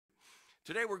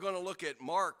Today we're going to look at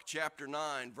Mark chapter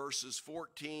 9, verses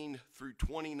 14 through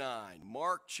 29.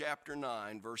 Mark chapter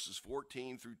 9, verses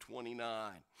 14 through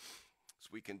 29.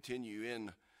 As we continue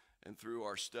in and through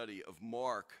our study of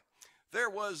Mark,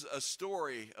 there was a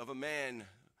story of a man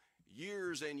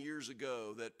years and years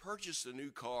ago that purchased a new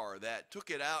car, that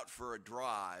took it out for a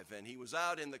drive, and he was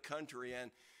out in the country, and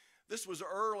this was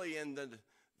early in the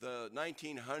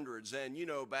 1900s, and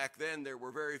back then there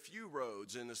were very few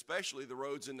roads, and especially the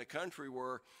roads in the country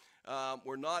were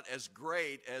not as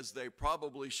great as they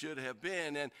probably should have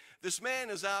been. And this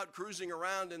man is out cruising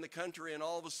around in the country, and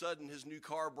all of a sudden his new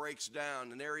car breaks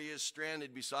down, and there he is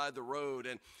stranded beside the road,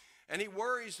 and he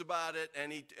worries about it,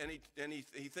 and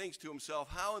he thinks to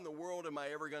himself, how in the world am I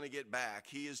ever going to get back?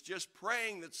 He is just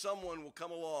praying that someone will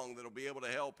come along that will be able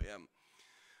to help him.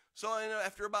 So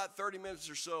after about 30 minutes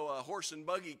or so, a horse and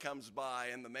buggy comes by,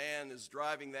 and the man is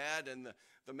driving that, and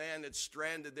the man that's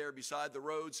stranded there beside the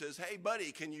road says, hey,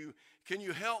 buddy, can you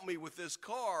help me with this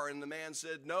car? And the man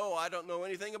said, no, I don't know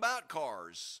anything about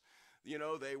cars.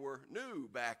 They were new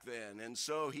back then. And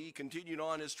so he continued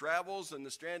on his travels, and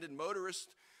the stranded motorist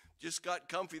just got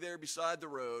comfy there beside the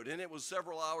road. And it was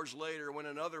several hours later when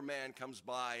another man comes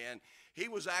by, and he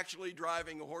was actually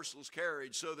driving a horseless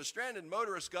carriage. So the stranded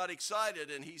motorist got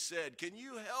excited, and he said, can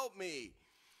you help me?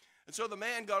 And so the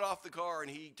man got off the car, and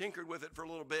he tinkered with it for a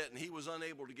little bit, and he was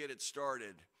unable to get it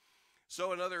started.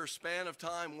 So another span of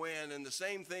time went, and the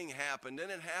same thing happened,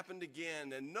 and it happened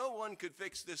again, and no one could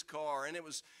fix this car, and it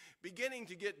was beginning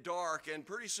to get dark, and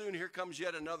pretty soon here comes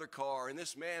yet another car, and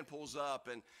this man pulls up,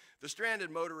 and the stranded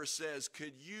motorist says,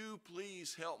 could you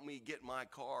please help me get my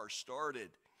car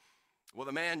started? Well,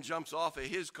 the man jumps off of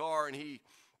his car, and he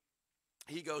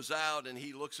goes out, and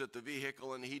he looks at the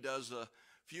vehicle, and he does a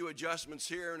few adjustments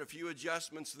here and a few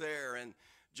adjustments there, and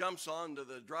jumps into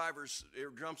the driver's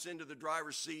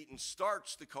seat and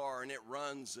starts the car, and it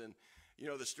runs. And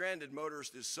the stranded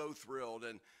motorist is so thrilled,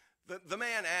 and the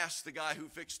man asked the guy who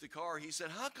fixed the car, he said,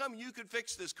 how come you could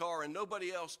fix this car and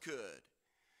nobody else could?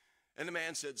 And the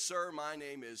man said, sir, my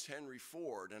name is Henry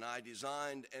Ford, and I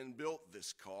designed and built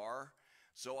this car,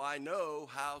 so I know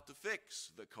how to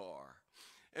fix the car.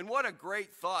 And what a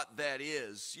great thought that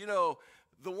is.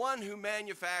 The one who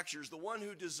manufactures, the one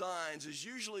who designs is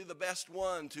usually the best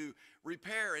one to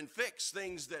repair and fix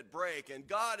things that break. And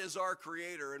God is our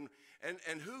creator,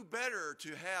 and who better to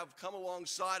have come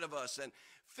alongside of us and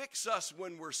fix us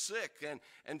when we're sick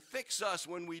and fix us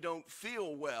when we don't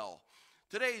feel well.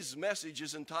 Today's message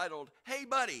is entitled, Hey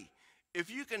Buddy, if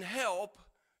you can help,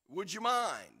 would you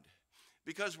mind?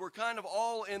 Because we're kind of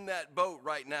all in that boat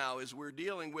right now as we're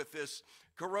dealing with this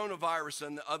coronavirus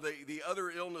and the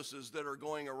other illnesses that are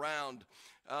going around.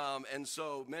 And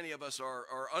so many of us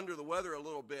are under the weather a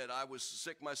little bit. I was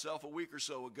sick myself a week or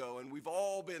so ago, and we've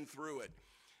all been through it.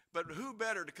 But who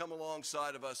better to come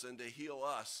alongside of us and to heal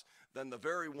us than the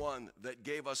very one that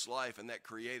gave us life and that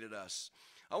created us?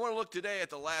 I want to look today at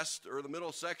the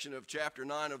middle section of chapter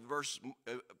 9 of verse,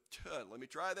 let me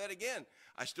try that again.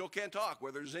 I still can't talk,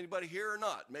 whether there's anybody here or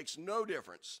not. It makes no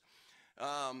difference.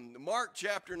 Mark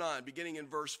chapter 9, beginning in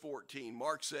verse 14,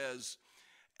 Mark says,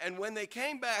 and when they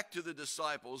came back to the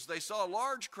disciples, they saw a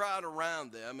large crowd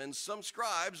around them and some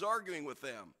scribes arguing with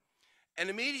them. And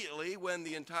immediately when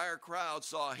the entire crowd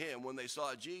saw him, when they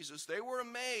saw Jesus, they were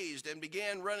amazed and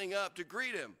began running up to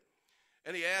greet him.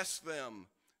 And he asked them,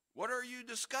 what are you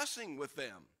discussing with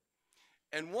them?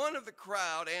 And one of the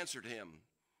crowd answered him,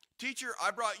 Teacher,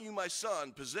 I brought you my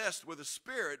son, possessed with a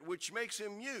spirit which makes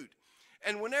him mute.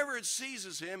 And whenever it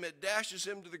seizes him, it dashes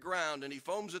him to the ground, and he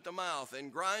foams at the mouth,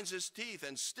 and grinds his teeth,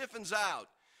 and stiffens out.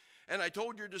 And I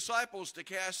told your disciples to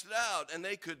cast it out, and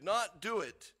they could not do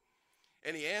it.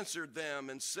 And he answered them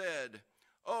and said,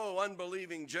 O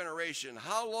unbelieving generation,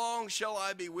 how long shall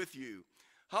I be with you?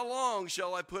 How long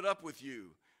shall I put up with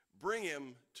you? Bring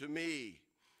him to me.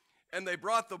 And they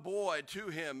brought the boy to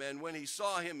him, and when he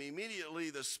saw him,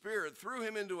 immediately the spirit threw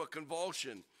him into a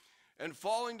convulsion. And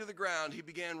falling to the ground, he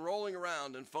began rolling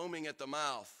around and foaming at the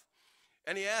mouth.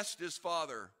 And he asked his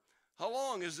father, how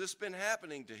long has this been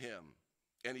happening to him?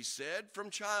 And he said,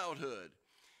 from childhood.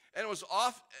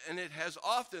 And it has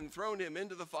often thrown him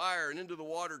into the fire and into the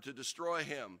water to destroy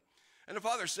him. And the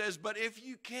father says, but if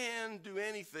you can do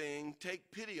anything,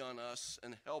 take pity on us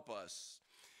and help us.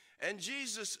 And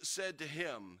Jesus said to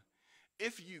him,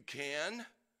 if you can,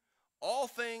 all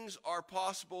things are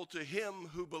possible to him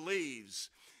who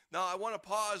believes. Now, I want to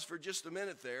pause for just a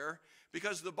minute there,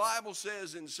 because the Bible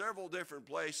says in several different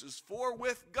places, for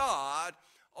with God,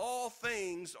 all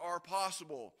things are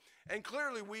possible. And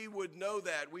clearly we would know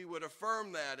that, we would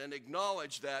affirm that and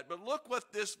acknowledge that. But look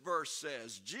what this verse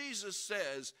says. Jesus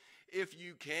says, if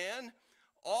you can,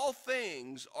 all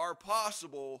things are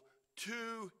possible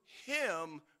to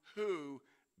him who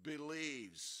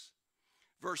believes.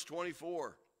 Verse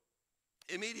 24,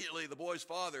 immediately the boy's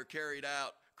father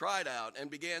cried out and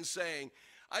began saying,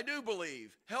 I do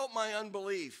believe, help my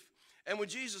unbelief. And when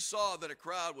Jesus saw that a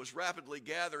crowd was rapidly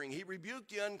gathering, he rebuked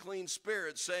the unclean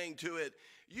spirit, saying to it,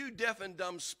 You deaf and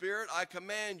dumb spirit, I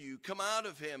command you, come out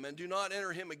of him and do not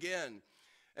enter him again.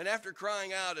 And after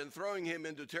crying out and throwing him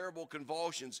into terrible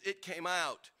convulsions, it came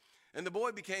out. And the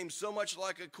boy became so much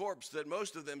like a corpse that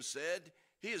most of them said,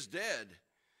 He is dead.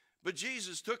 But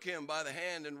Jesus took him by the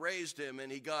hand and raised him,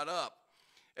 and he got up.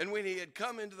 And when he had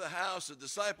come into the house, the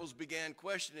disciples began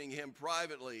questioning him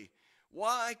privately,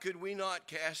 Why could we not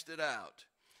cast it out?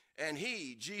 And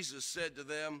he, Jesus, said to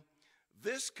them,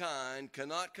 This kind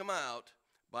cannot come out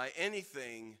by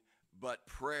anything but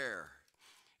prayer.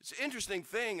 It's an interesting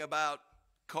thing about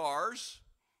cars,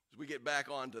 as we get back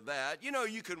onto that. You know,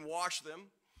 you can wash them,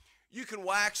 you can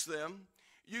wax them,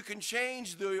 you can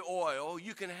change the oil,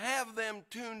 you can have them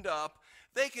tuned up,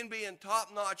 they can be in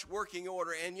top-notch working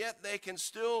order, and yet they can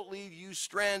still leave you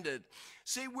stranded.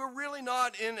 See, we're really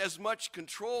not in as much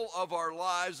control of our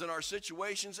lives and our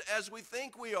situations as we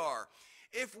think we are.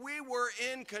 If we were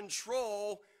in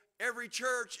control, every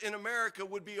church in America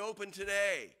would be open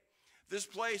today. This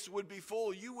place would be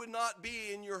full. You would not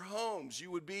be in your homes.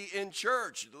 You would be in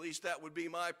church. At least that would be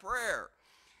my prayer.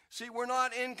 See, we're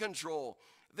not in control.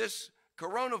 This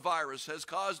coronavirus has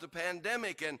caused a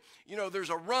pandemic, and, you know, there's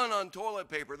a run on toilet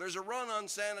paper. There's a run on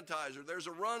sanitizer. There's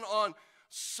a run on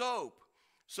soap.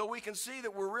 So we can see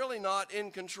that we're really not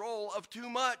in control of too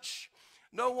much.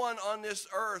 No one on this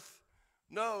earth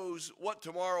knows what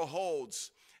tomorrow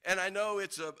holds. And I know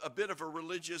it's a bit of a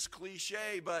religious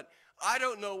cliche, but I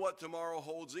don't know what tomorrow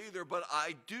holds either, but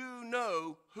I do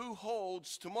know who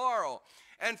holds tomorrow.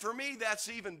 And for me, that's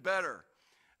even better.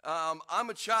 I'm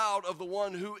a child of the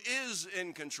one who is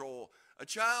in control, a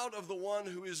child of the one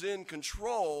who is in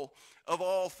control of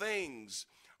all things.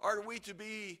 Are we to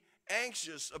be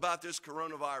anxious about this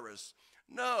coronavirus?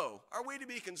 No. Are we to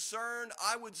be concerned?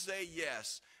 I would say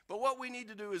yes. But what we need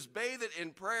to do is bathe it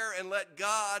in prayer and let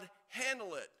God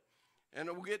handle it. And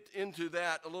we'll get into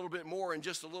that a little bit more in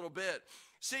just a little bit.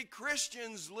 See,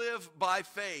 Christians live by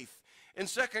faith. In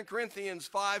 2 Corinthians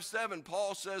 5:7,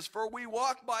 Paul says, For we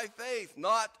walk by faith,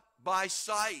 not by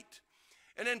sight.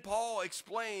 And then Paul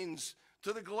explains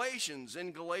to the Galatians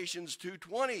in Galatians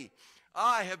 2:20,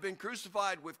 I have been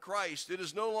crucified with Christ. It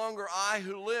is no longer I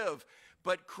who live,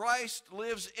 but Christ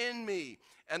lives in me.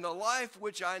 And the life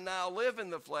which I now live in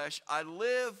the flesh, I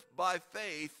live by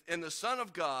faith in the Son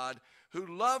of God, who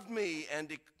loved me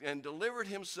and delivered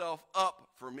himself up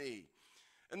for me.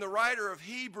 And the writer of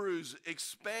Hebrews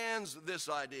expands this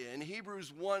idea in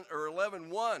Hebrews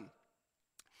 11:1.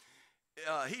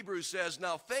 Hebrews says,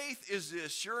 Now faith is the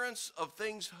assurance of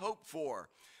things hoped for,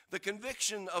 the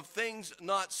conviction of things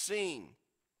not seen.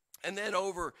 And then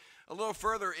over a little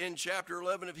further in chapter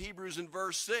 11 of Hebrews in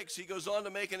verse 6, he goes on to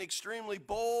make an extremely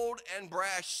bold and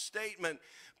brash statement,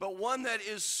 but one that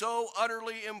is so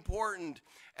utterly important.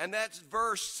 And that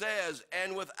verse says,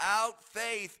 And without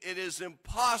faith it is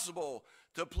impossible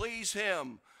to please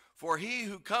him. For he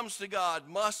who comes to God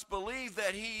must believe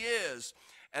that he is,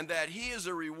 and that he is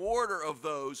a rewarder of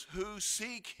those who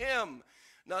seek him.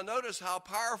 Now notice how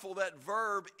powerful that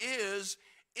verb is.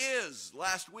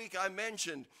 Last week I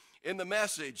mentioned in the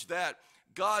message that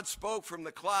God spoke from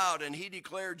the cloud and he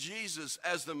declared Jesus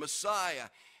as the Messiah.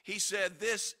 He said,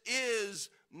 This is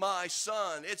my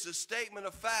son. It's a statement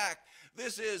of fact.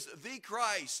 This is the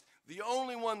Christ, the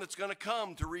only one that's going to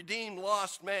come to redeem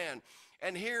lost man.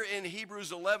 And here in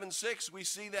Hebrews 11:6, we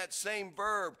see that same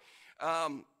verb.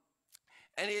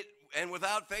 And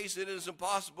without faith it is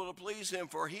impossible to please him,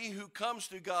 for he who comes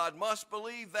to God must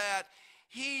believe that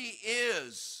he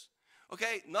is.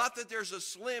 Okay, not that there's a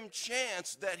slim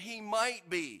chance that he might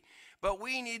be, but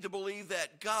we need to believe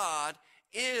that God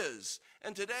is.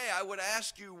 And today I would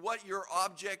ask you what your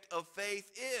object of faith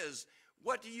is.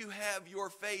 What do you have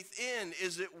your faith in?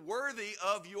 Is it worthy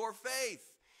of your faith?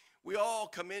 We all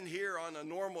come in here on a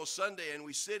normal Sunday and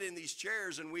we sit in these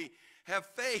chairs and we have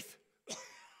faith,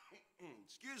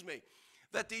 excuse me,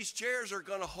 that these chairs are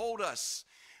going to hold us.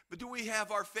 But do we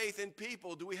have our faith in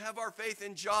people? Do we have our faith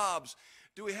in jobs?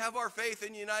 Do we have our faith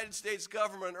in the United States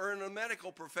government or in the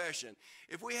medical profession?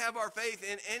 If we have our faith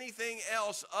in anything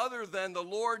else other than the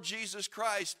Lord Jesus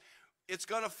Christ, it's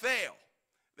going to fail.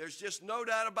 There's just no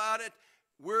doubt about it.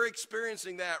 We're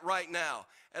experiencing that right now.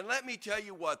 And let me tell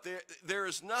you what, there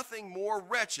is nothing more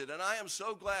wretched, and I am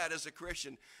so glad as a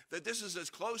Christian that this is as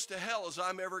close to hell as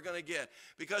I'm ever going to get,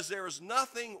 because there is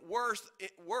nothing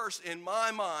worse in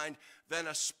my mind than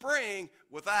a spring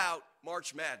without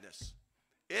March Madness.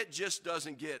 It just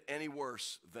doesn't get any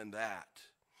worse than that.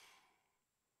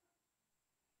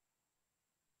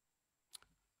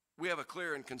 We have a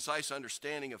clear and concise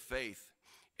understanding of faith,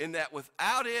 in that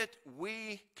without it,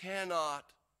 we cannot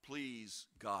please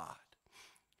God.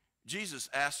 Jesus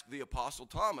asked the Apostle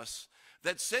Thomas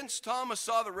that since Thomas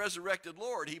saw the resurrected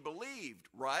Lord, he believed,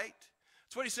 right?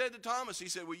 That's what he said to Thomas. He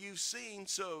said, well, you've seen,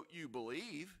 so you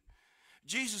believe.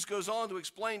 Jesus goes on to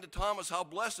explain to Thomas how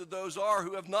blessed those are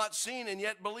who have not seen and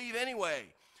yet believe anyway.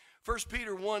 1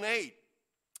 Peter 1:8,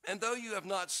 and though you have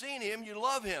not seen him, you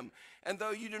love him. And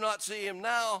though you do not see him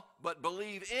now, but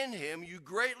believe in him, you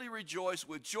greatly rejoice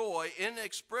with joy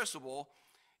inexpressible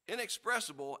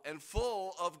and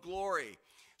full of glory.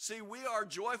 See, we are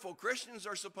joyful. Christians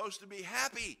are supposed to be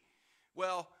happy.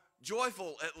 Well,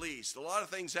 joyful at least. A lot of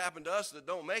things happen to us that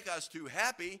don't make us too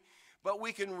happy, but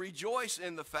we can rejoice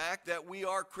in the fact that we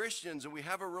are Christians and we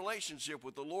have a relationship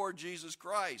with the Lord Jesus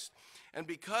Christ. And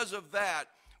because of that,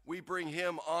 we bring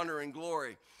him honor and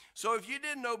glory. So if you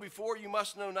didn't know before, you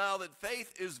must know now that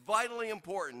faith is vitally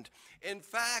important. In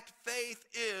fact, faith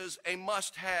is a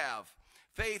must-have.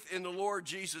 Faith in the Lord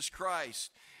Jesus Christ.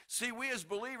 See, we as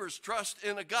believers trust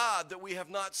in a God that we have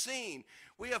not seen.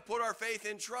 We have put our faith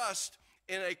and trust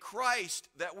in a Christ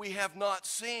that we have not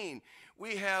seen.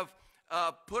 We have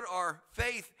put our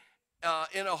faith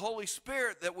in a Holy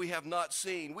Spirit that we have not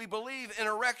seen. We believe in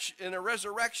a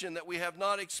resurrection that we have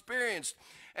not experienced,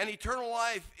 and eternal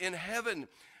life in heaven,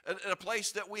 in a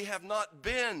place that we have not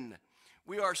been.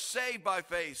 We are saved by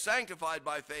faith, sanctified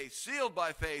by faith, sealed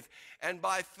by faith, and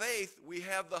by faith we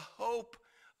have the hope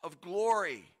of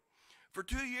glory. For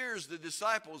 2 years, the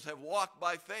disciples have walked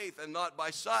by faith and not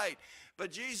by sight,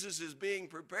 but Jesus is being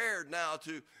prepared now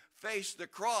to face the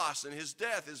cross and his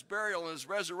death, his burial, and his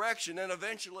resurrection, and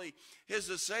eventually his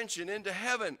ascension into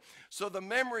heaven. So the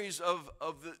memories of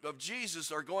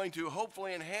Jesus are going to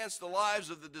hopefully enhance the lives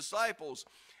of the disciples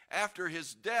after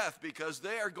his death, because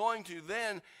they are going to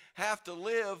then have to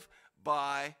live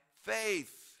by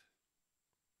faith.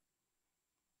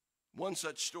 One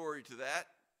such story to that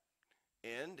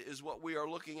end is what we are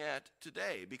looking at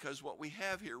today, because what we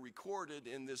have here recorded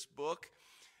in this book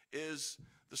is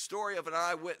the story of an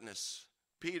eyewitness,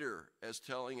 Peter, as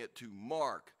telling it to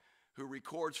Mark, who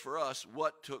records for us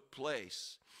what took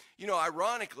place. You know,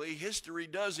 ironically, history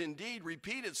does indeed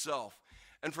repeat itself.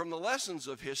 And from the lessons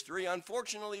of history,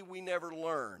 unfortunately, we never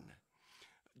learn.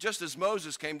 Just as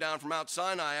Moses came down from Mount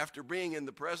Sinai after being in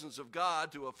the presence of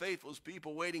God to a faithless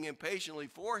people waiting impatiently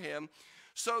for him,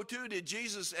 so too did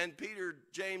Jesus and Peter,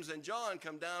 James, and John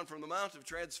come down from the Mount of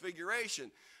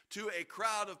Transfiguration to a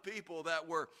crowd of people that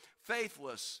were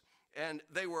faithless, and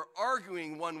they were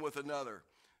arguing one with another.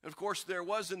 And of course, there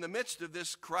was in the midst of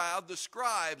this crowd the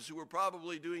scribes, who were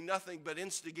probably doing nothing but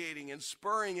instigating and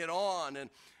spurring it on and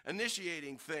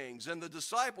initiating things. And the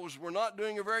disciples were not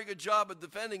doing a very good job of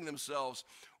defending themselves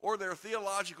or their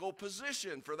theological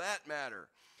position, for that matter.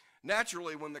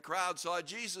 Naturally, when the crowd saw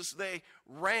Jesus, they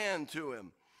ran to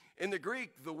him. In the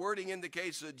Greek, the wording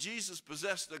indicates that Jesus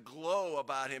possessed a glow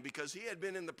about him because he had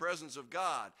been in the presence of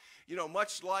God. You know,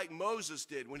 much like Moses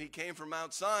did when he came from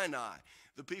Mount Sinai.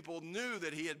 The people knew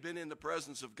that he had been in the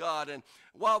presence of God. And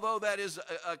while though that is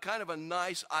a kind of a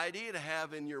nice idea to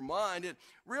have in your mind, it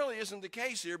really isn't the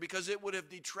case here, because it would have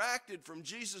detracted from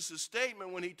Jesus'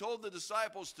 statement when he told the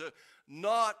disciples to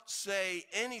not say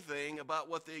anything about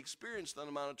what they experienced on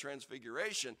the Mount of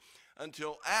Transfiguration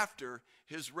until after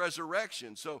his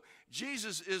resurrection. So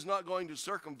Jesus is not going to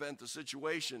circumvent the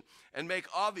situation and make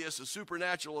obvious a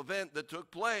supernatural event that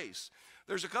took place.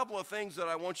 There's a couple of things that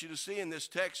I want you to see in this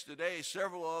text today.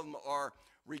 Several of them are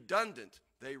redundant.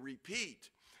 They repeat.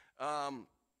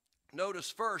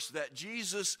 Notice first that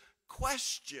Jesus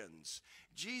questions.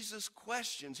 Jesus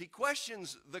questions. He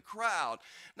questions the crowd.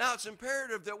 Now, it's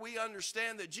imperative that we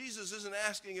understand that Jesus isn't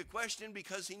asking a question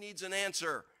because he needs an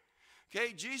answer.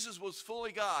 Okay, Jesus was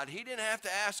fully God. He didn't have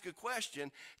to ask a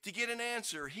question to get an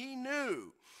answer. He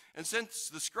knew. And since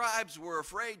the scribes were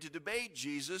afraid to debate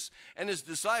Jesus, and his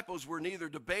disciples were neither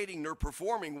debating nor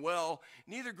performing well,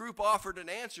 neither group offered an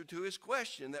answer to his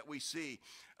question that we see.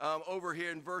 Over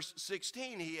here in verse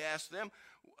 16, he asked them,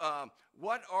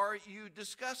 what are you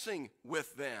discussing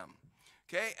with them?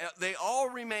 Okay, they all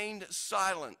remained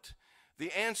silent.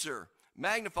 The answer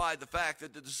magnified the fact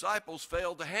that the disciples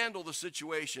failed to handle the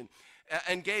situation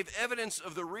and gave evidence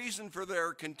of the reason for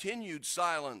their continued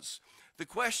silence. The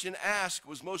question asked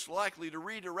was most likely to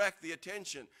redirect the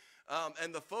attention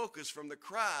and the focus from the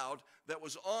crowd that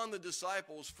was on the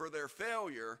disciples for their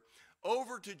failure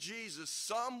over to Jesus,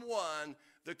 someone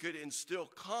that could instill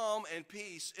calm and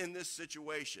peace in this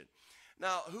situation.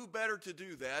 Now, who better to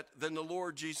do that than the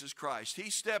Lord Jesus Christ? He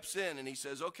steps in and he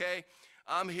says, okay,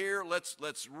 I'm here. Let's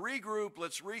regroup.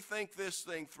 Let's rethink this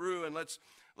thing through, and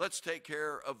let's take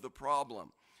care of the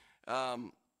problem.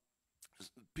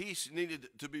 Peace needed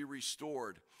to be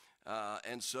restored.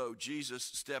 And so Jesus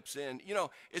steps in. You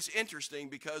know, it's interesting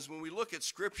because when we look at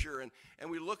Scripture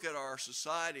and we look at our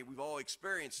society, we've all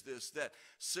experienced this, that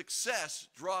success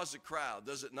draws a crowd,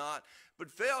 does it not? But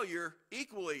failure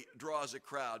equally draws a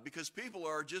crowd because people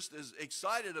are just as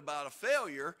excited about a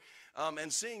failure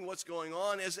and seeing what's going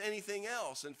on as anything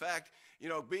else. In fact, you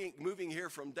know, moving here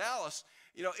from Dallas,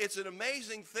 you know, it's an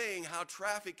amazing thing how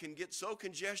traffic can get so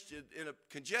congested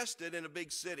in a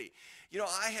big city. You know,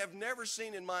 I have never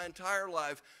seen in my entire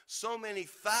life so many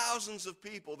thousands of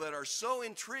people that are so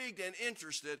intrigued and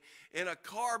interested in a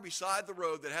car beside the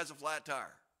road that has a flat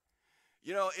tire.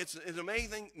 You know, it's an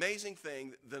amazing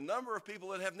thing, the number of people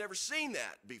that have never seen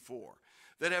that before,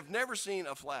 that have never seen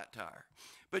a flat tire.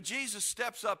 But Jesus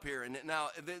steps up here, and now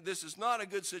this is not a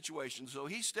good situation, so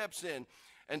he steps in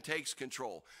and takes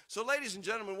control. So, ladies and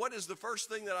gentlemen, what is the first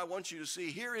thing that I want you to see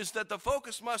here is that the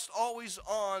focus must always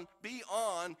be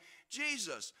on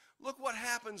Jesus. Look what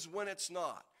happens when it's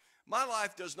not. My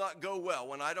life does not go well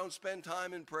when I don't spend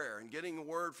time in prayer and getting a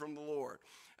word from the Lord.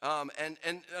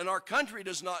 And our country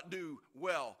does not do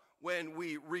well when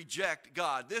we reject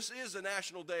God. This is a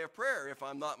national day of prayer, if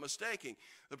I'm not mistaken.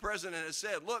 The president has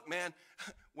said, look, man,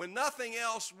 when nothing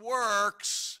else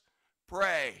works,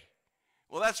 pray.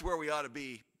 Well, that's where we ought to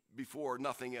be before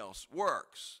nothing else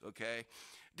works, okay?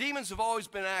 Demons have always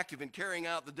been active in carrying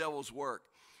out the devil's work.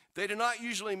 They do not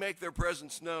usually make their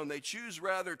presence known. They choose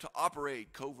rather to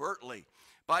operate covertly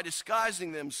by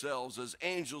disguising themselves as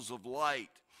angels of light.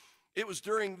 It was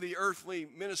during the earthly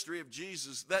ministry of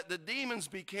Jesus that the demons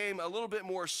became a little bit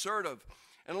more assertive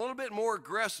and a little bit more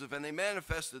aggressive, and they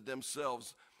manifested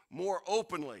themselves more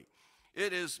openly.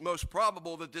 It is most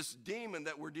probable that this demon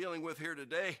that we're dealing with here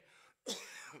today,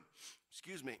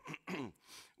 excuse me,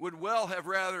 would well have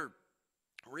rather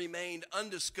remained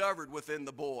undiscovered within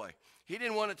the boy. He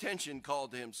didn't want attention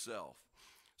called to himself.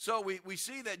 So we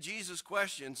see that Jesus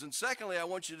questions, and secondly, I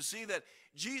want you to see that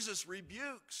Jesus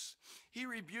rebukes. He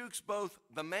rebukes both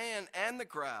the man and the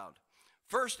crowd.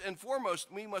 First and foremost,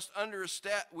 we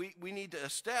need to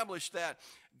establish that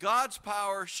God's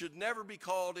power should never be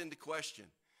called into question.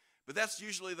 But that's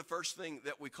usually the first thing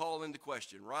that we call into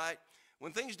question, right?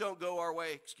 When things don't go our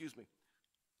way,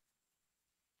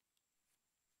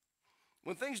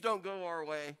 when things don't go our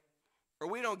way, or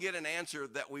we don't get an answer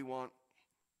that we want,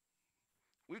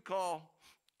 we call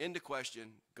into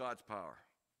question God's power.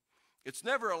 It's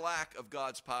never a lack of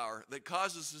God's power that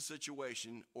causes a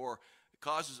situation or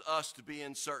causes us to be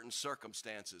in certain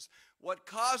circumstances. What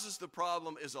causes the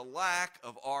problem is a lack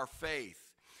of our faith.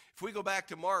 If we go back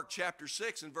to Mark chapter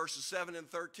 6 and verses 7 and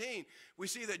 13, we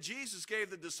see that Jesus gave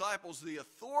the disciples the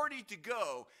authority to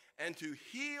go and to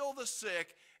heal the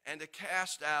sick and to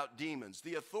cast out demons.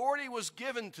 The authority was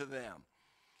given to them.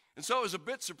 And so it was a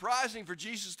bit surprising for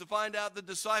Jesus to find out the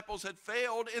disciples had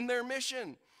failed in their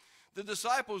mission. The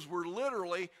disciples were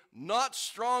literally not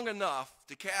strong enough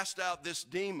to cast out this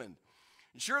demon.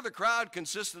 And sure, the crowd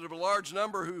consisted of a large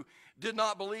number who did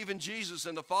not believe in Jesus,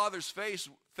 and the Father's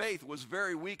faith was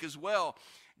very weak as well.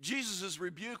 Jesus'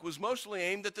 rebuke was mostly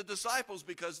aimed at the disciples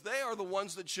because they are the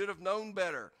ones that should have known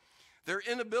better. Their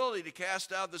inability to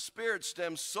cast out the spirit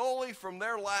stems solely from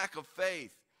their lack of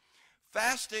faith.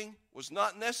 Fasting was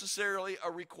not necessarily a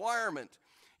requirement.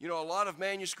 You know, a lot of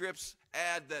manuscripts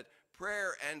add that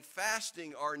prayer and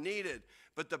fasting are needed,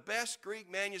 but the best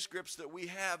Greek manuscripts that we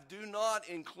have do not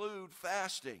include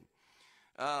fasting.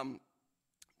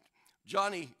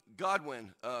 Johnny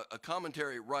Godwin, a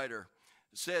commentary writer,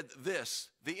 said this: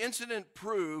 the incident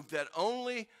proved that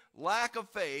only lack of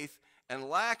faith and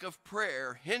lack of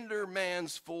prayer hinder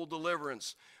man's full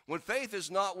deliverance. When faith is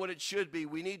not what it should be,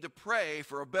 we need to pray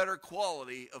for a better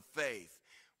quality of faith.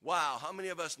 Wow, how many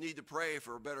of us need to pray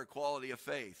for a better quality of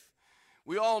faith?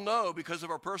 We all know, because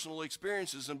of our personal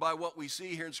experiences and by what we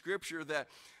see here in Scripture, that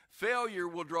failure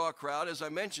will draw a crowd, as I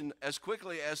mentioned, as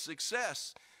quickly as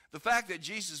success. The fact that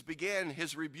Jesus began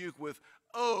his rebuke with,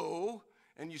 "Oh,"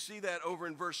 and you see that over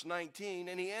in verse 19,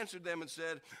 and he answered them and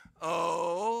said,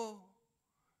 "Oh."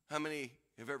 How many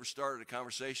have ever started a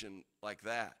conversation like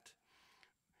that?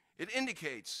 It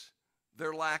indicates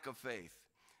their lack of faith.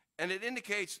 and it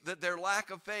indicates that their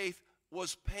lack of faith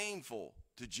was painful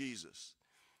to Jesus.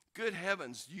 Good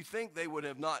heavens, you think they would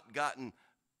have not gotten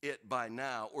it by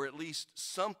now, or at least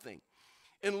something.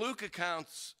 In Luke's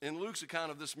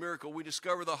account of this miracle, we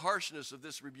discover the harshness of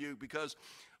this rebuke, because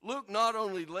Luke not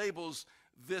only labels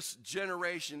this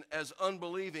generation as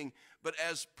unbelieving, but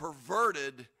as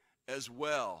perverted as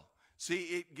well. See,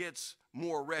 it gets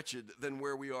more wretched than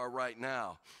where we are right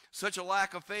now. Such a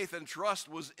lack of faith and trust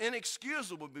was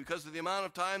inexcusable because of the amount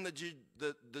of time that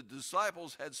the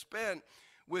disciples had spent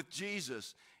with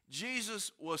Jesus.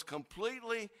 Jesus was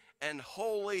completely and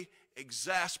wholly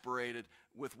exasperated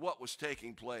with what was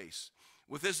taking place.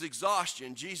 With this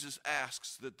exhaustion, Jesus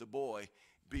asks that the boy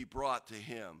be brought to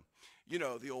him. You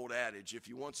know the old adage, if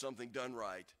you want something done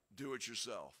right, do it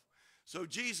yourself. So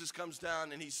Jesus comes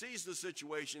down and he sees the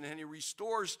situation and he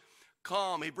restores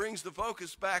calm. He brings the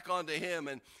focus back onto him,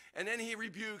 and then he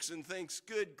rebukes and thinks,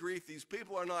 good grief, these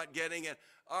people are not getting it.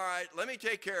 All right, let me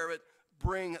take care of it.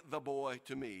 Bring the boy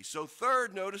to me. So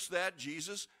third, notice that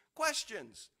Jesus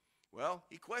questions. Well,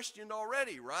 he questioned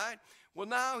already, right? Well,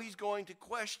 now he's going to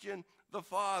question the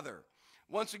Father.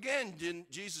 Once again,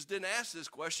 Jesus didn't ask this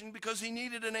question because he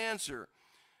needed an answer.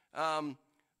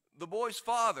 The boy's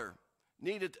father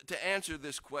needed to answer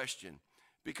this question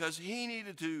because he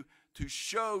needed to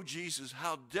show Jesus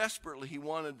how desperately he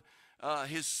wanted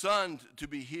his son to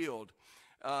be healed.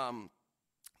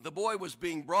 The boy was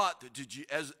being brought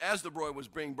as the boy was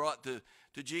being brought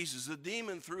to Jesus, the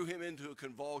demon threw him into a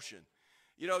convulsion.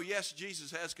 You know, yes, Jesus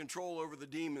has control over the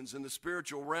demons in the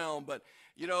spiritual realm, but,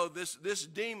 you know, this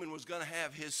demon was going to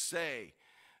have his say.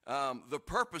 The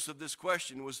purpose of this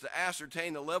question was to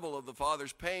ascertain the level of the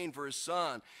father's pain for his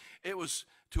son. It was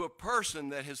to a person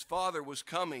that his father was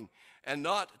coming and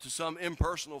not to some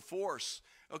impersonal force.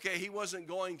 Okay, he wasn't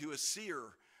going to a seer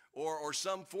or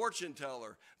some fortune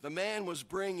teller. The man was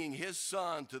bringing his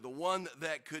son to the one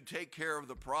that could take care of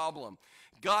the problem.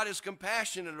 God is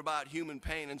compassionate about human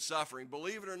pain and suffering.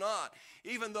 Believe it or not,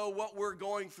 even though what we're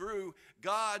going through,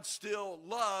 God still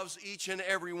loves each and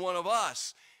every one of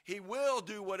us. He will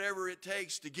do whatever it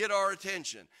takes to get our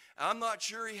attention. I'm not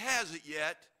sure he has it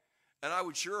yet, and I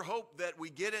would sure hope that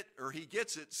we get it, or he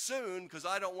gets it soon, because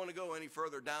I don't want to go any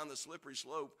further down the slippery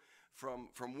slope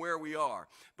from where we are.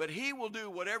 But he will do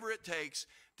whatever it takes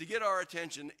to get our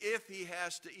attention if he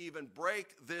has to even break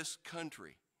this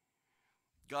country.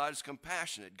 God is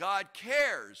compassionate. God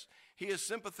cares. He is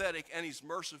sympathetic, and he's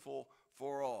merciful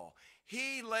for all.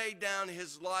 He laid down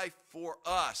his life for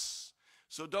us.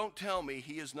 So don't tell me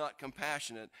he is not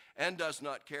compassionate and does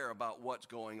not care about what's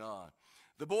going on.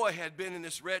 The boy had been in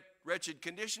this wretched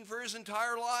condition for his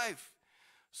entire life.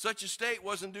 Such a state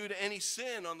wasn't due to any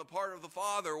sin on the part of the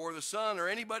father or the son or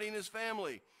anybody in his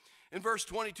family. In verse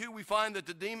 22, we find that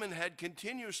the demon had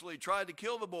continuously tried to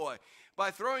kill the boy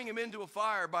by throwing him into a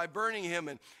fire, by burning him,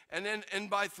 and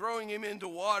by throwing him into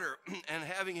water and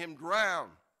having him drown.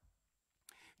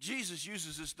 Jesus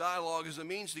uses this dialogue as a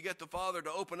means to get the Father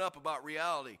to open up about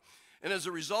reality, and as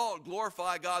a result,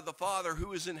 glorify God the Father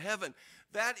who is in heaven.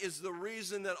 That is the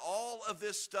reason that all of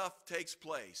this stuff takes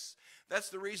place. That's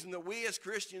the reason that we as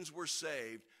Christians were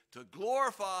saved, to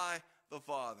glorify the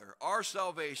Father. Our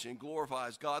salvation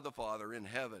glorifies God the Father in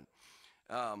heaven.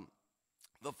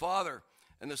 The Father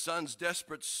and the Son's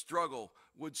desperate struggle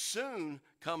would soon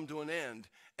come to an end,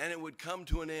 and it would come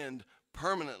to an end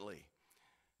permanently.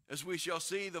 As we shall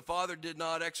see, the Father did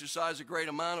not exercise a great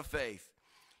amount of faith.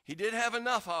 He did have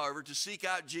enough, however, to seek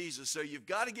out Jesus, so you've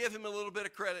got to give him a little bit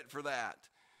of credit for that.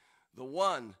 The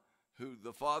one who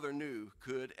the Father knew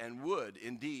could and would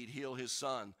indeed heal his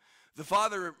son. The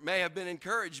Father may have been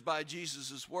encouraged by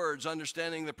Jesus' words,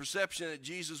 understanding the perception that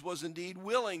Jesus was indeed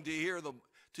willing to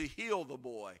heal the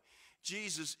boy.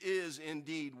 Jesus is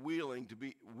indeed willing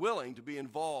to be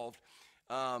involved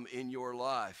in your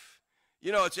life.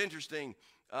 You know, it's interesting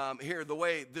here the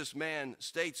way this man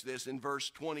states this in verse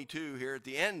 22 here at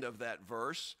the end of that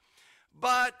verse.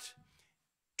 But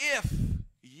if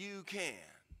you can,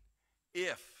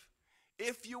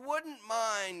 if you wouldn't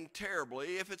mind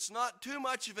terribly, if it's not too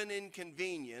much of an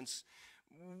inconvenience,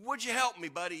 would you help me,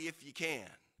 buddy, if you can?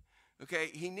 Okay,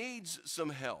 he needs some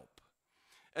help.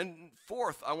 And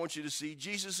fourth, I want you to see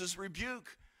Jesus'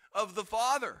 rebuke of the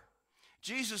Father.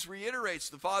 Jesus reiterates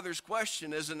the Father's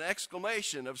question as an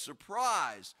exclamation of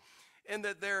surprise, in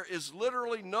that there is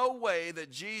literally no way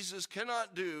that Jesus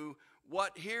cannot do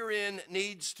what herein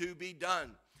needs to be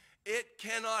done. It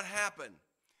cannot happen.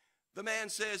 The man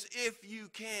says, if you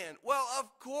can. Well,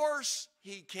 of course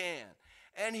he can.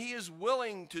 And he is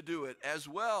willing to do it as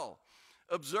well.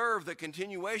 Observe the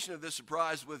continuation of this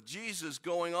surprise with Jesus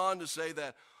going on to say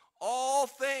that all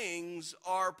things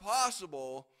are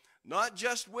possible, not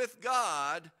just with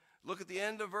God. Look at the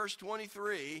end of verse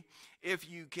 23. If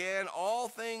you can, all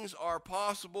things are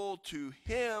possible to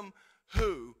him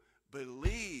who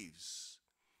believes.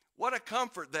 What a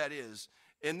comfort that is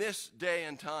in this day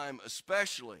and time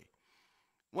especially.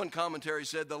 One commentary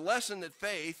said, the lesson that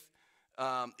faith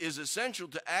is essential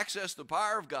to access the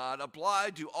power of God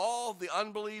applied to all the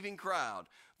unbelieving crowd.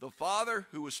 The Father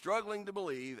who was struggling to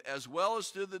believe, as well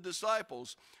as to the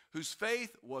disciples whose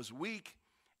faith was weak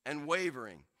and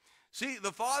wavering. See,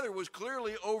 the Father was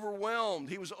clearly overwhelmed.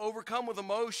 He was overcome with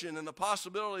emotion and the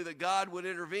possibility that God would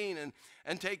intervene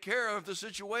and take care of the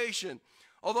situation.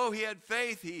 Although he had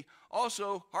faith, he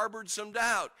also harbored some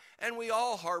doubt, and we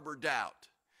all harbor doubt.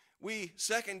 We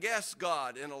second-guess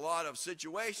God in a lot of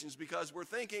situations because we're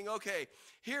thinking, okay,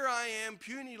 here I am,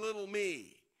 puny little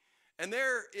me, and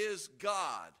there is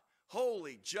God,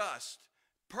 holy, just,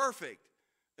 perfect,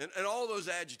 and all those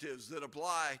adjectives that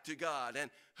apply to God.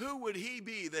 And who would he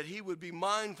be that he would be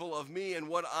mindful of me and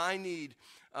what I need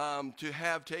to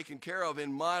have taken care of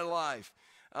in my life?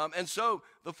 And so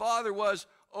the Father was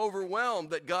overwhelmed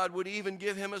that God would even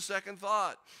give him a second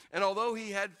thought. And although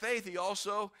he had faith, he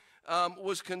also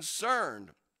was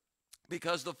concerned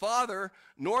because the Father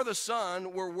nor the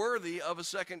Son were worthy of a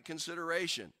second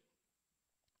consideration.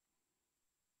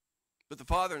 But the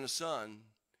Father and the Son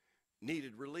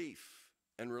needed relief,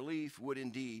 and relief would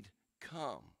indeed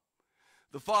come.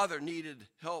 The Father needed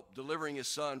help delivering his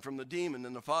Son from the demon,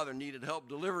 and the Father needed help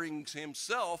delivering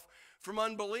himself from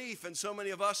unbelief. And so many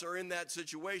of us are in that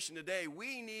situation today.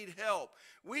 We need help.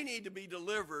 We need to be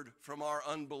delivered from our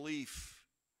unbelief.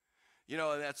 You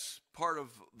know, that's part of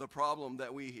the problem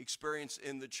that we experience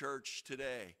in the church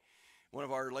today. One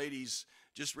of our ladies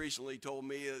just recently told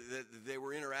me that they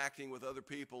were interacting with other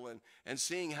people and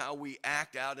seeing how we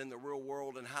act out in the real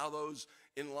world, and how those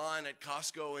in line at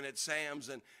Costco and at Sam's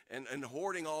and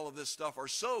hoarding all of this stuff are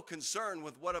so concerned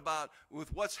with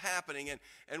what's happening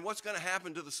and what's going to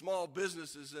happen to the small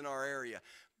businesses in our area.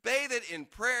 Bathe it in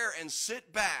prayer and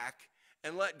sit back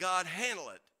and let God handle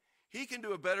it. He can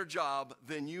do a better job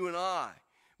than you and I.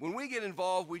 When we get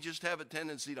involved, we just have a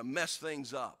tendency to mess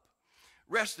things up.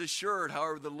 Rest assured,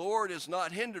 however, the Lord is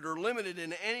not hindered or limited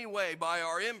in any way by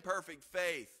our imperfect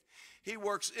faith. He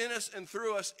works in us and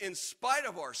through us in spite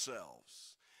of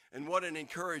ourselves. And what an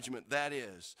encouragement that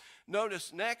is.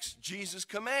 Notice next, Jesus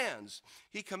commands.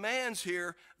 He commands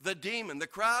here the demon. The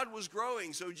crowd was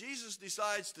growing, so Jesus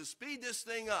decides to speed this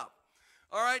thing up.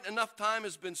 All right, enough time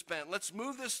has been spent. Let's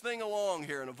move this thing along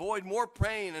here and avoid more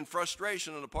pain and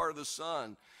frustration on the part of the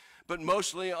Son, but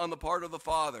mostly on the part of the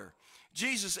Father.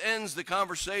 Jesus ends the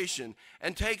conversation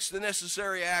and takes the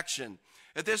necessary action.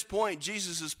 At this point,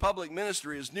 Jesus' public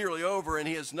ministry is nearly over, and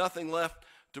he has nothing left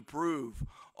to prove.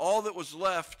 All that was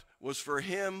left was for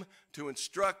him to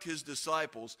instruct his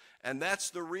disciples, and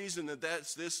that's the reason that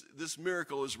this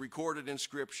miracle is recorded in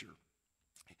Scripture.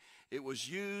 It was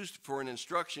used for an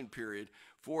instruction period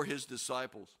for his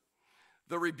disciples.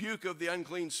 The rebuke of the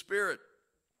unclean spirit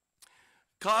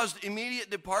caused immediate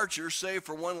departure, save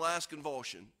for one last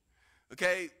convulsion.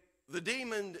 Okay, the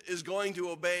demon is going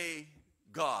to obey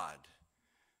God,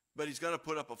 but he's going to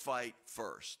put up a fight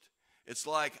first. It's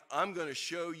like, I'm going to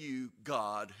show you,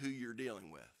 God, who you're dealing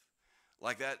with.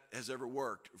 Like that has ever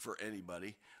worked for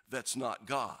anybody that's not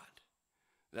God.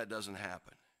 That doesn't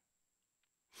happen.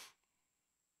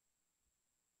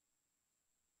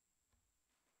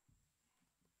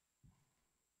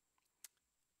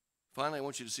 Finally, I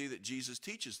want you to see that Jesus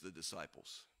teaches the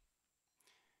disciples.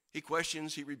 He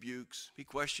questions, he rebukes. He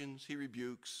questions, he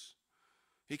rebukes.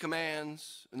 He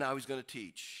commands, and now he's going to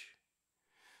teach.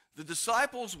 The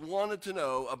disciples wanted to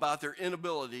know about their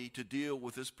inability to deal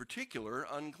with this particular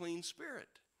unclean spirit.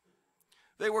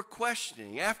 They were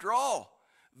questioning. After all,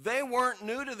 they weren't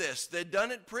new to this. They'd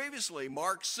done it previously.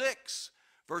 Mark 6,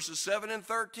 verses 7 and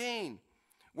 13.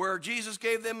 Where Jesus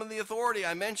gave them the authority,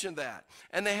 I mentioned that.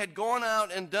 And they had gone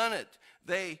out and done it.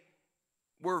 They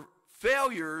were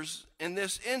failures in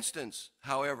this instance,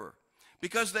 however,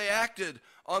 because they acted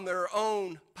on their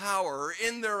own power or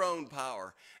in their own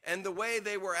power. And the way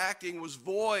they were acting was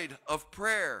void of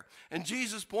prayer. And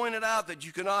Jesus pointed out that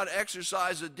you cannot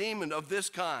exorcise a demon of this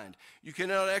kind. You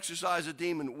cannot exorcise a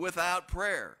demon without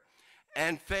prayer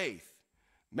and faith.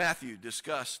 Matthew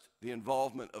discussed the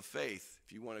involvement of faith.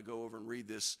 If you want to go over and read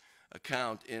this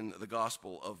account in the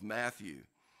Gospel of Matthew.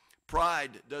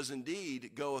 Pride does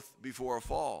indeed goeth before a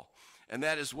fall. And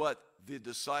that is what the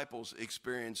disciples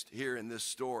experienced here in this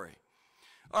story.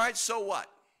 All right, so what?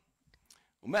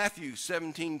 Well, Matthew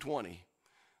 17:20,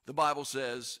 the Bible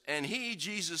says, and he,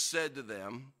 Jesus, said to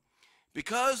them,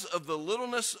 because of the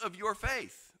littleness of your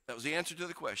faith. That was the answer to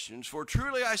the questions. For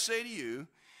truly I say to you,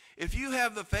 if you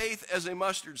have the faith as a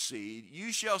mustard seed,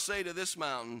 you shall say to this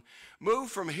mountain, move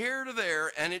from here to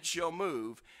there, and it shall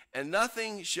move, and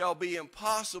nothing shall be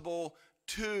impossible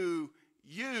to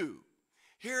you.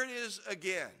 Here it is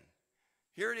again.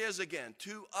 Here it is again,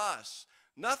 to us.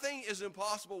 Nothing is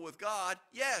impossible with God,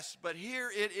 yes, but here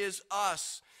it is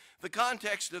us. The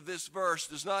context of this verse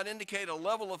does not indicate a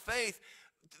level of faith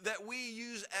that we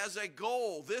use as a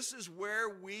goal. This is where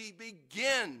we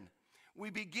begin. We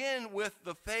begin with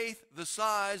the faith the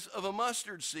size of a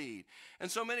mustard seed. And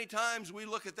so many times we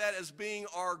look at that as being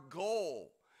our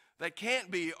goal. That can't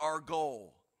be our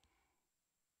goal.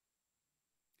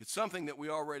 It's something that we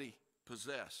already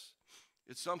possess.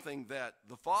 It's something that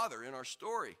the Father in our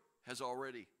story has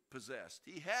already possessed.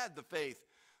 He had the faith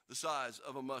the size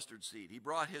of a mustard seed. He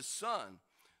brought his son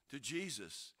to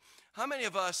Jesus. How many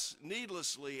of us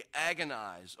needlessly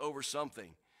agonize over something?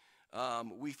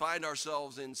 We find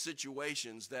ourselves in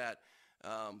situations that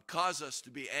cause us to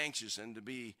be anxious and to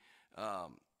be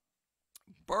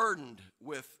burdened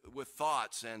with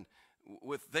thoughts and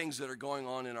with things that are going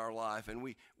on in our life. And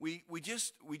we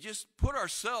just put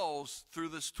ourselves through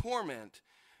this torment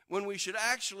when we should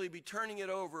actually be turning it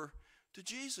over to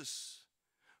Jesus,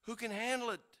 who can handle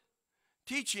it.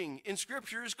 Teaching in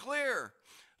Scripture is clear.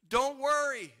 Don't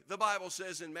worry, the Bible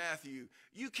says in Matthew.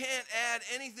 You can't add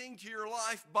anything to your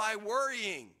life by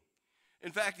worrying.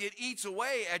 In fact, it eats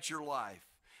away at your life.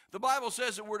 The Bible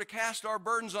says that we're to cast our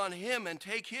burdens on him and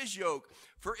take his yoke,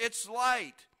 for it's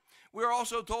light. We're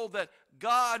also told that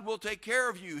God will take care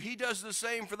of you. He does the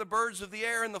same for the birds of the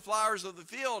air and the flowers of the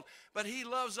field, but he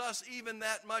loves us even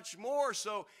that much more.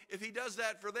 So if he does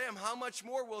that for them, how much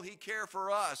more will he care for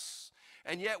us?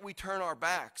 And yet we turn our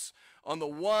backs on the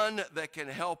one that can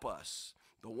help us,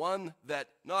 the one that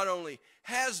not only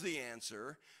has the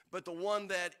answer, but the one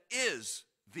that is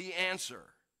the answer.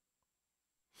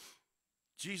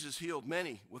 Jesus healed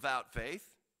many without faith.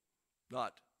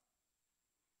 Not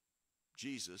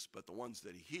Jesus, but the ones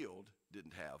that he healed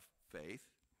didn't have faith.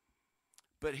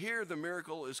 But here the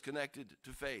miracle is connected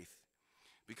to faith,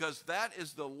 because that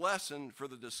is the lesson for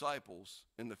the disciples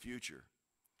in the future.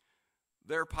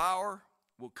 Their power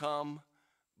will come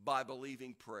by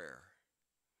believing prayer.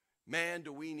 Man,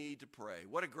 do we need to pray.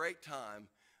 What a great time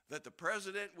that the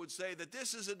president would say that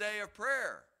this is a day of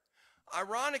prayer.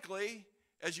 Ironically,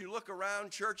 as you look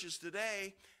around churches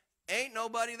today, ain't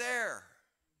nobody there.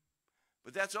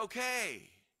 But that's okay.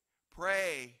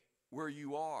 Pray where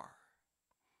you are.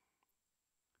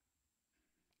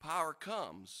 Power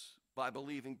comes by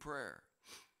believing prayer.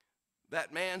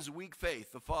 That man's weak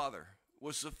faith, the Father,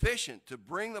 was sufficient to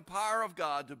bring the power of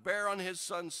God to bear on his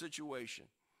son's situation.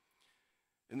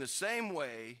 In the same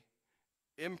way,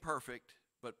 imperfect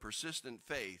but persistent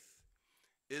faith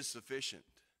is sufficient.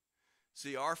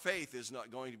 See, our faith is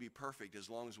not going to be perfect as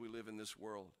long as we live in this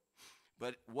world.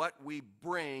 But what we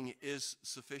bring is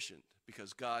sufficient,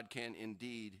 because God can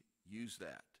indeed use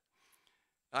that.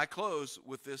 I close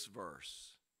with this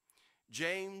verse.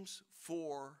 James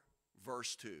 4,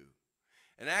 verse 2.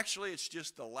 And actually, it's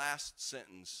just the last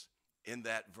sentence in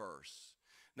that verse.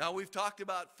 Now, we've talked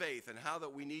about faith and how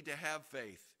that we need to have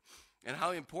faith and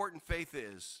how important faith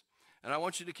is. And I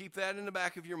want you to keep that in the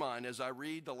back of your mind as I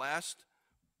read the last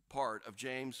part of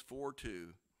James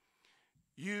 4:2.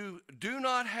 You do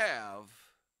not have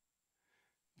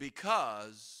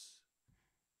because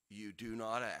you do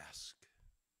not ask.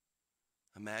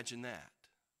 Imagine that.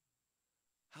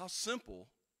 How simple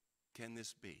can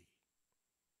this be?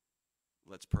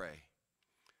 Let's pray.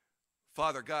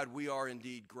 Father God, we are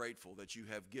indeed grateful that you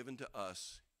have given to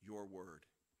us your word.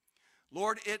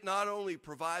 Lord, it not only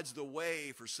provides the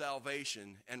way for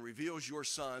salvation and reveals your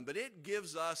Son, but it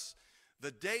gives us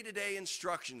the day-to-day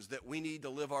instructions that we need to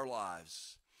live our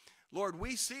lives. Lord,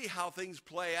 we see how things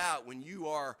play out when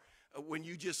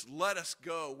you just let us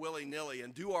go willy-nilly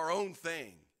and do our own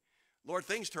thing. Lord,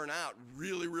 things turn out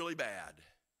really, really bad.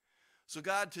 So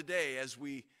God, today, as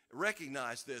we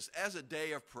recognize this as a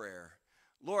day of prayer,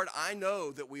 Lord, I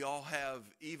know that we all have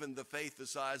even the faith the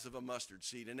size of a mustard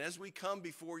seed. And as we come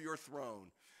before your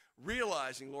throne,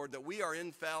 realizing, Lord, that we are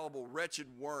infallible, wretched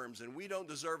worms, and we don't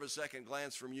deserve a second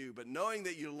glance from you, but knowing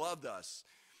that you loved us,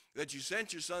 that you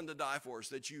sent your Son to die for us,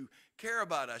 that you care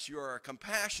about us, you are a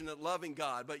compassionate, loving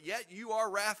God, but yet you are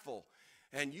wrathful,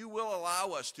 and you will allow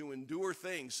us to endure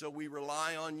things, so we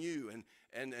rely on you,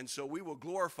 and so we will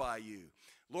glorify you.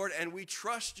 Lord, and we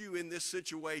trust you in this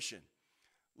situation.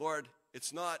 Lord,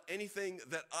 it's not anything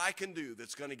that I can do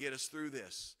that's going to get us through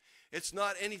this. It's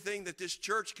not anything that this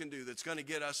church can do that's going to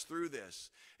get us through this.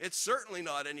 It's certainly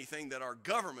not anything that our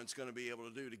government's going to be able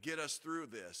to do to get us through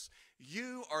this.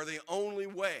 You are the only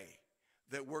way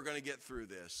that we're going to get through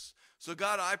this. So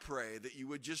God, I pray that you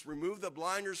would just remove the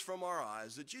blinders from our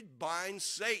eyes, that you'd bind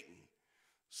Satan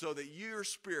so that your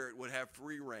Spirit would have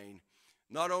free reign,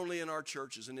 not only in our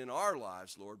churches and in our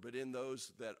lives, Lord, but in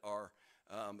those that are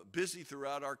busy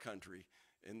throughout our country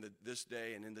in this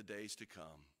day and in the days to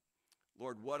come.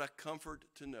 Lord, what a comfort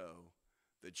to know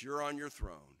that you're on your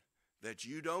throne, that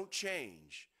you don't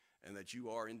change, and that you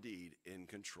are indeed in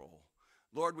control.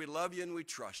 Lord, we love you and we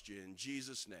trust you in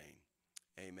Jesus' name.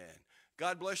 Amen.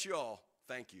 God bless you all.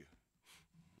 Thank you.